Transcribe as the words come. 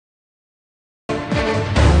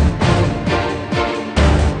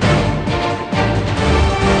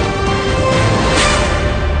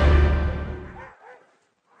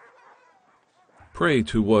Pray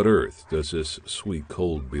to what earth does this sweet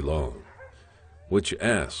cold belong, which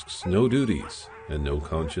asks no duties and no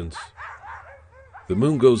conscience? The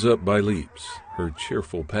moon goes up by leaps, her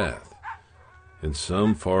cheerful path, in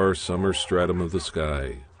some far summer stratum of the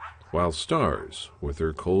sky, while stars, with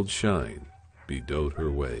their cold shine, bedote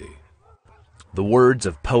her way. The words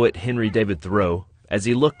of poet Henry David Thoreau as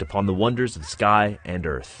he looked upon the wonders of sky and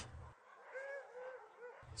earth.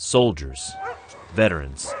 Soldiers,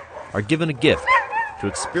 veterans, are given a gift to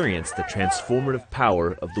experience the transformative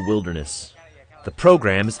power of the wilderness. The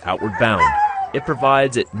program is Outward Bound. It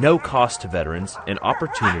provides at no cost to veterans an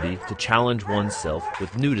opportunity to challenge oneself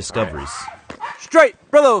with new discoveries. Straight,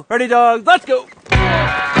 bravo, ready dogs, let's go!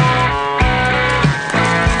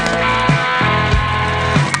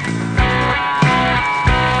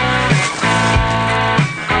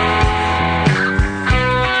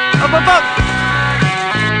 Up, up, up!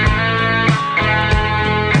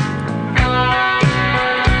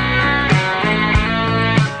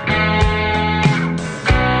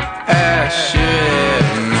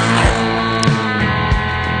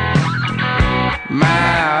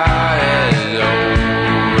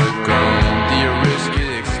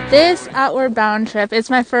 This Outward Bound trip, it's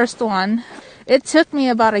my first one. It took me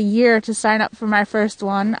about a year to sign up for my first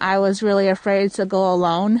one. I was really afraid to go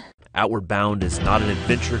alone. Outward Bound is not an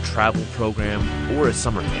adventure travel program or a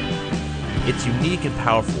summer camp. It's unique and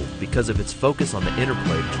powerful because of its focus on the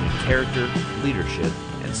interplay between character, leadership,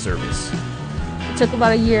 and service. It took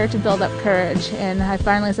about a year to build up courage, and I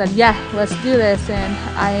finally said, yeah, let's do this, and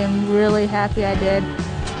I am really happy I did.